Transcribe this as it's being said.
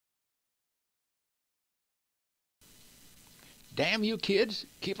Damn you kids,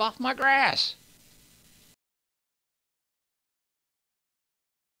 keep off my grass.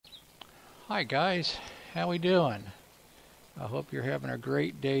 Hi guys, how we doing? I hope you're having a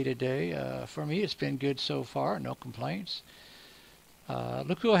great day today. For me, it's been good so far, no complaints.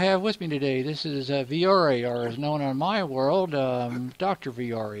 Look who I have with me today. This is Viori, or as known in my world, Dr.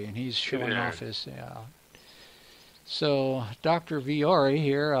 Viori, and he's showing off his. So Dr. Viori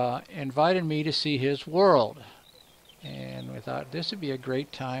here invited me to see his world, and we thought this would be a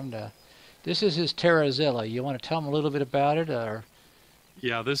great time to. This is his Terrorzilla. You want to tell him a little bit about it, or?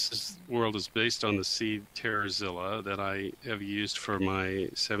 Yeah, world is based on the seed Terrorzilla that I have used for my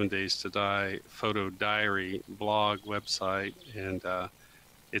 7 Days to Die photo diary blog website, and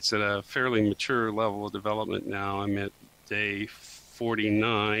it's at a fairly mature level of development now. I'm at day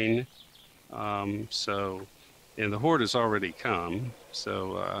 49, and the horde has already come,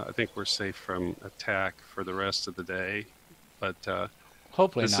 so I think we're safe from attack for the rest of the day. But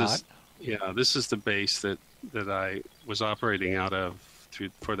hopefully not. This is the base that I was operating out of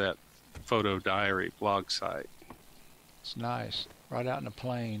for that photo diary blog site. It's nice, right out in the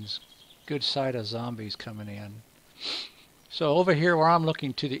plains. Good sight of zombies coming in. So over here where I'm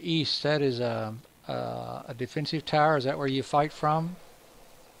looking to the east, that is a defensive tower. Is that where you fight from?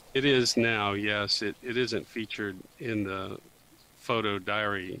 It is now, yes. It isn't featured in the photo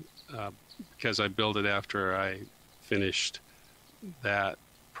diary because I built it after I finished that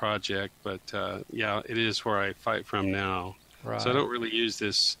project, but yeah, it is where I fight from now. Right. So I don't really use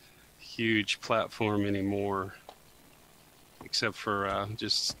this huge platform anymore, except for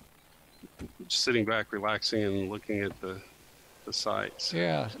just sitting back, relaxing, and looking at the sights.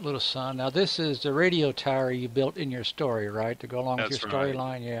 Yeah, little sun. Now this is the radio tower you built in your story, right? To go along with your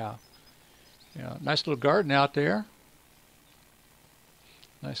storyline. Yeah. Yeah. Nice little garden out there.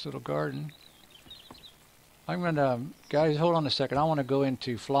 Nice little garden. I'm gonna, guys, hold on a second. I want to go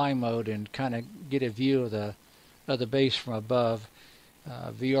into fly mode and kind of get a view of the base from above.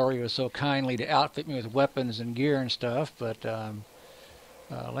 Viori was so kindly to outfit me with weapons and gear and stuff, but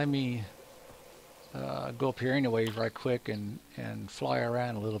let me go up here anyway right quick and fly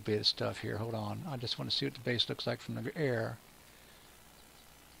around a little bit of stuff here. Hold on. I just want to see what the base looks like from the air.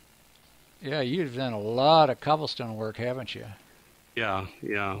 Yeah, you've done a lot of cobblestone work, haven't you? Yeah,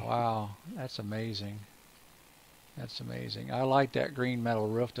 yeah. Wow, that's amazing. That's amazing. I like that green metal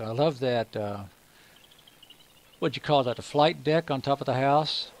roof, though. I love that, what'd you call that, the flight deck on top of the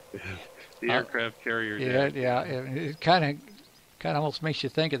house? The aircraft carrier deck. Yeah, it kind of almost makes you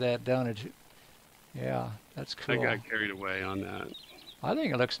think of that, don't it? Yeah, that's cool. I got carried away on that. I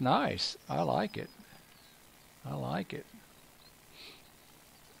think it looks nice. I like it. I like it.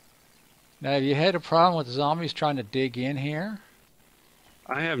 Now, have you had a problem with zombies trying to dig in here?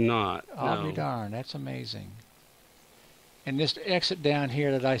 I have not. I'll be darned. That's amazing. And this exit down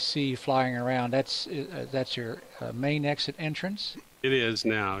here that I see flying around, that's your main exit entrance? It is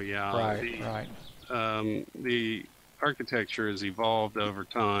now, yeah. Right. The architecture has evolved over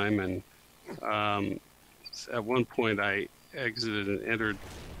time, and at one point I exited and entered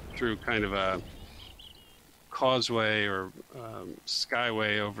through kind of a causeway or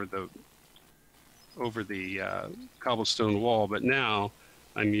skyway over the cobblestone wall, but now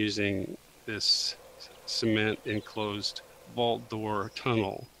I'm using this cement enclosed vault door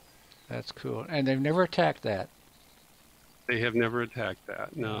tunnel. That's cool. And they've never attacked that? They have never attacked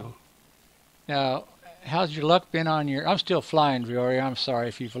that, no. Now, how's your luck been on your... I'm still flying, Viori. I'm sorry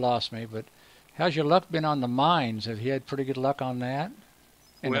if you've lost me, but how's your luck been on the mines? Have you had pretty good luck on that?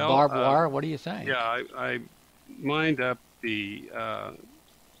 And the barbed wire? What do you think? Yeah, I mined up the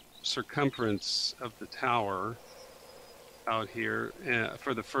circumference of the tower out here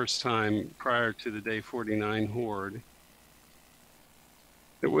for the first time prior to the day 49 horde.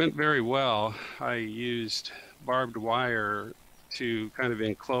 It went very well. I used barbed wire to kind of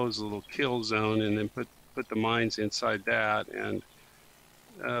enclose a little kill zone and then put the mines inside that, and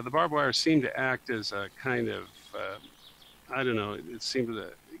the barbed wire seemed to act as a kind of I don't know, it seemed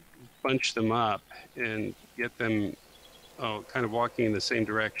to bunch them up and get them kind of walking in the same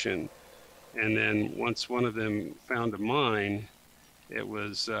direction. And then once one of them found a mine, it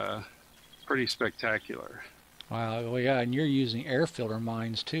was pretty spectacular. Wow, well, yeah, and you're using air filter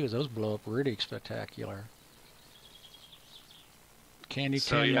mines too. Those blow up really spectacular. Candy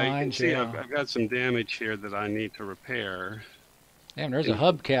tin mines, yeah. I've got some damage here that I need to repair. Damn, there's a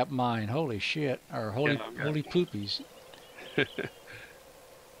hubcap mine. Holy shit, or holy poopies.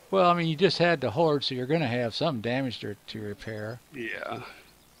 Well, I mean, you just had the horde, so you're going to have some damage to repair. Yeah.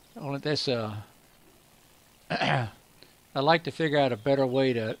 Only this, I'd like to figure out a better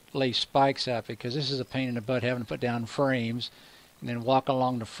way to lay spikes out, because this is a pain in the butt having to put down frames and then walk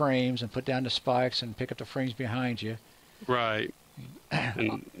along the frames and put down the spikes and pick up the frames behind you. Right.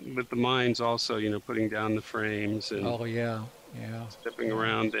 And with the mines also, you know, putting down the frames and Oh yeah, yeah. stepping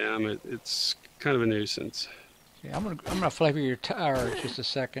around them, it's kind of a nuisance. Yeah, I'm gonna flavor your tower just a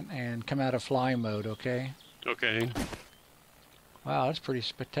second and come out of fly mode, okay? Okay. Wow, that's pretty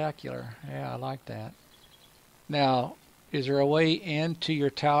spectacular. Yeah, I like that. Now, is there a way into your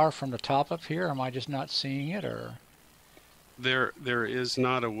tower from the top up here? Or am I just not seeing it, or? There is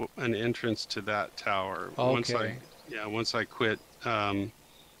not an entrance to that tower. Okay. Once I quit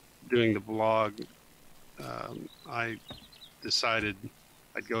doing the blog, I decided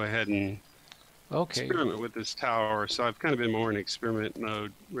I'd go ahead and Okay. experiment with this tower. So I've kind of been more in experiment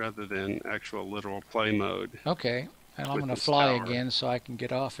mode rather than actual literal play mode. Okay. And I'm with gonna this fly tower. again so I can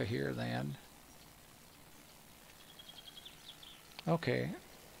get off of here then. Okay.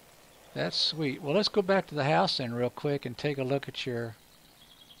 That's sweet. Well, let's go back to the house then real quick and take a look at your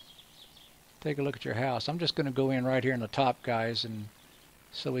house. I'm just going to go in right here in the top, guys, and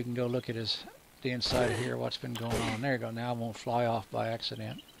so we can go look at the inside of here, what's been going on. There you go. Now I won't fly off by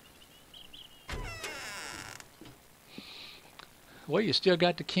accident. Well, you still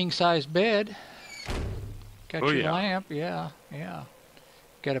got the king-size bed. Got your lamp. Yeah, yeah.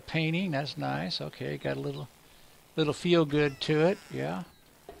 Got a painting. That's nice. Okay, got a little feel good to it. Yeah.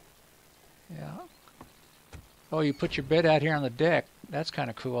 Yeah. Oh, you put your bed out here on the deck. That's kind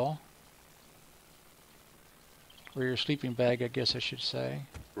of cool. Or your sleeping bag, I guess I should say.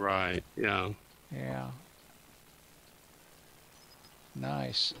 Right. Yeah. Yeah.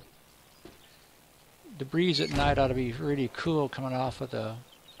 Nice. The breeze at night ought to be really cool coming off of the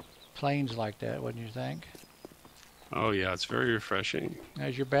planes like that, wouldn't you think? Oh yeah, it's very refreshing.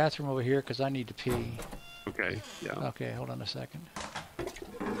 There's your bathroom over here, because I need to pee. Okay. Yeah. Okay, hold on a second.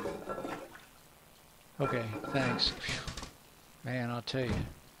 Okay, thanks. Phew. Man, I'll tell you.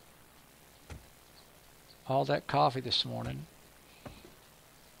 All that coffee this morning.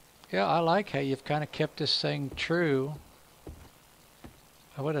 Yeah, I like how you've kind of kept this thing true.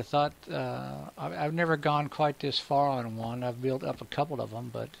 I would have thought, I've never gone quite this far on one. I've built up a couple of them,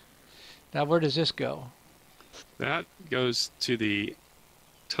 but now where does this go? That goes to the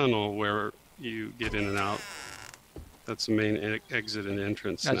tunnel where you get in and out. That's the main exit and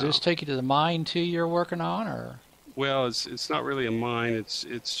entrance. Now, does this take you to the mine too you're working on, or? Well, it's not really a mine.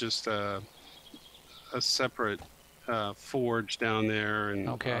 It's just a separate forge down there, and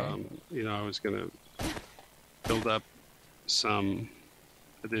okay. you know, I was going to build up some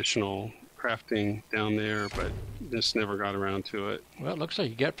additional crafting down there, but just never got around to it. Well, it looks like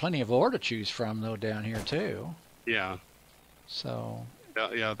you got plenty of ore to choose from though down here too. Yeah. So.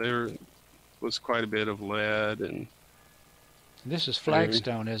 Yeah, there was quite a bit of lead, and this is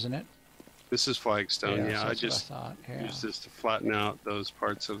flagstone, isn't it? This is flagstone. Yeah, I just thought. Yeah. used this to flatten out those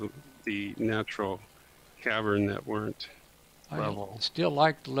parts of the natural cavern that weren't level. I still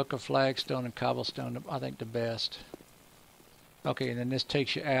like the look of flagstone and cobblestone. I think the best. Okay, and then this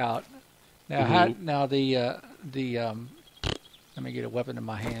takes you out. Now, now let me get a weapon in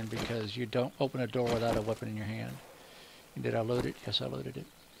my hand, because you don't open a door without a weapon in your hand. And did I load it? Yes, I loaded it.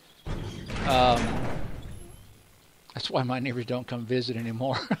 That's why my neighbors don't come visit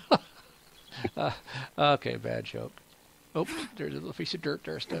anymore. Okay, bad joke. Oh, there's a little piece of dirt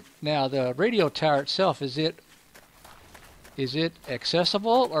there. Now, the radio tower itself, is it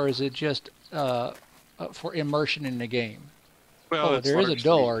accessible, or is it just for immersion in the game? Well, there is a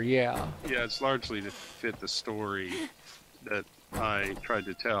door, yeah. Yeah, it's largely to fit the story that I tried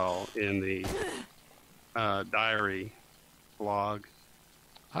to tell in the diary blog.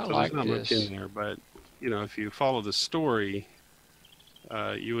 I so like there's not this. much in there, but you know, if you follow the story,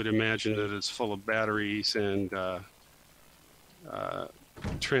 you would imagine that it's full of batteries and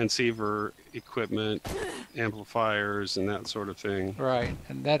transceiver equipment, amplifiers, and that sort of thing. Right,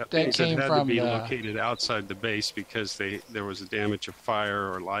 and that things came that had from to be located outside the base because there was a damage of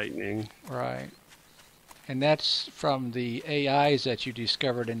fire or lightning. Right, and that's from the AIs that you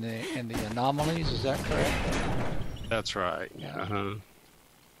discovered in the anomalies. Is that correct? That's right. Yeah.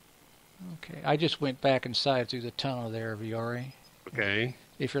 Okay, I just went back inside through the tunnel there, Viori. Okay.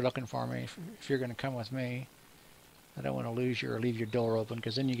 If you're looking for me, if you're going to come with me, I don't want to lose you or leave your door open,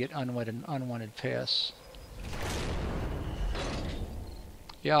 because then you get unwanted pests.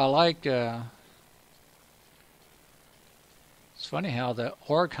 Yeah, I like. It's funny how the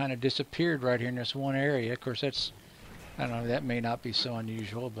ore kind of disappeared right here in this one area. Of course, that's, I don't know, that may not be so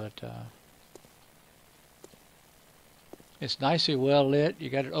unusual, but It's nicely well lit. You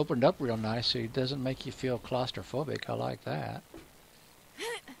got it opened up real nice so it doesn't make you feel claustrophobic. I like that.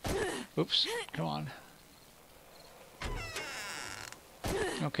 Oops, come on.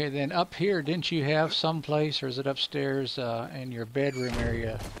 Okay, then up here, didn't you have some place, or is it upstairs in your bedroom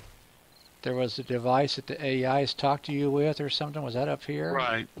area? There was a device that the AIs talked to you with or something. Was that up here?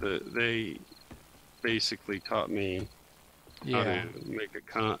 Right. They basically taught me how to make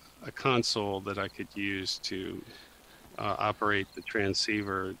a console that I could use to operate the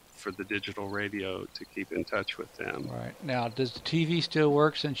transceiver for the digital radio to keep in touch with them. Right. Now, does the TV still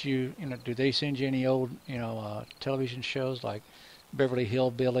work since you know, do they send you any old, television shows like Beverly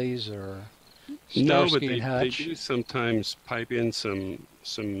Hillbillies or No, but Starsky and they Hutch? do sometimes pipe in some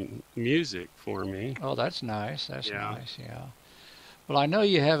music for me. Oh, that's nice. That's Yeah. nice, yeah. Well, I know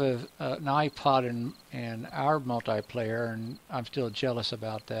you have an iPod and our multiplayer, and I'm still jealous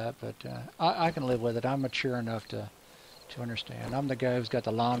about that, but I can live with it. I'm mature enough to understand. I'm the guy who's got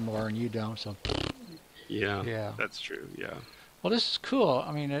the lawnmower, and you don't, so Yeah, yeah. that's true. Yeah. Well, this is cool.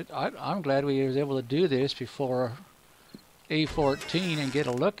 I mean, I'm glad we was able to do this before A14 and get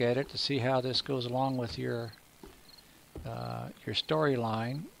a look at it to see how this goes along with your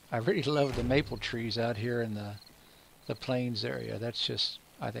storyline. I really love the maple trees out here in the plains area. That's just,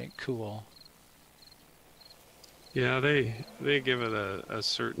 I think, cool. Yeah, they give it a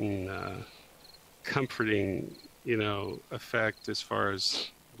certain comforting, effect as far as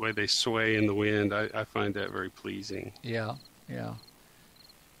the way they sway in the wind. I find that very pleasing. Yeah, yeah.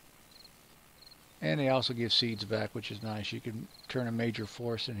 And they also give seeds back, which is nice. You can turn a major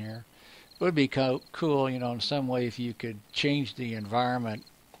force in here. It would be cool, in some way if you could change the environment,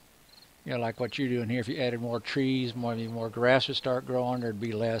 like what you're doing here. If you added more trees, more grass would start growing, there'd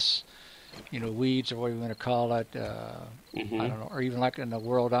be less, weeds or what you want to call it. I don't know, or even like in the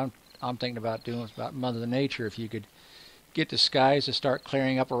world I'm thinking about doing is about Mother Nature. If you could get the skies to start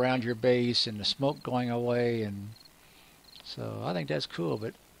clearing up around your base and the smoke going away, and so I think that's cool.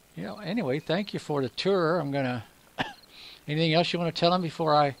 But anyway, thank you for the tour. I'm gonna. Anything else you want to tell them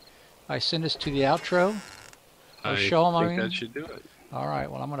before I send us to the outro? Or show them, I think that should do it. All right.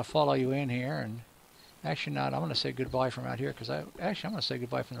 Well, I'm going to follow you in here, and actually not. I'm going to say goodbye from out here because I'm going to say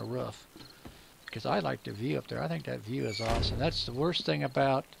goodbye from the roof because I like the view up there. I think that view is awesome. That's the worst thing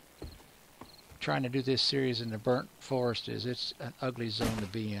about trying to do this series in the burnt forest is it's an ugly zone to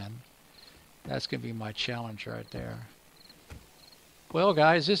be in. That's going to be my challenge right there. Well,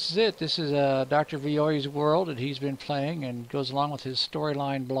 guys, this is it. This is Dr. Viori's world that he's been playing and goes along with his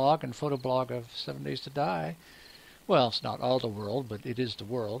storyline blog and photo blog of 7 Days to Die. Well, it's not all the world, but it is the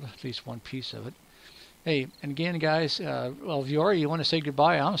world, at least one piece of it. Hey, and again, guys, Viori, you want to say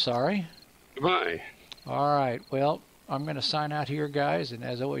goodbye? I'm sorry. Goodbye. All right. Well, I'm going to sign out here, guys, and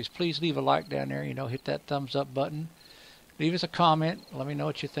as always, please leave a like down there. Hit that thumbs up button. Leave us a comment. Let me know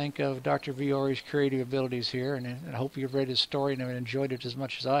what you think of Dr. Viori's creative abilities here, and I hope you've read his story and enjoyed it as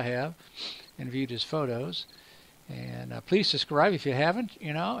much as I have and viewed his photos. And please subscribe if you haven't,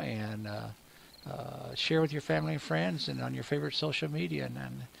 and share with your family and friends and on your favorite social media.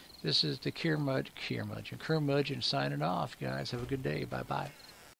 And this is the Curmudgeon signing off, guys. Have a good day. Bye-bye.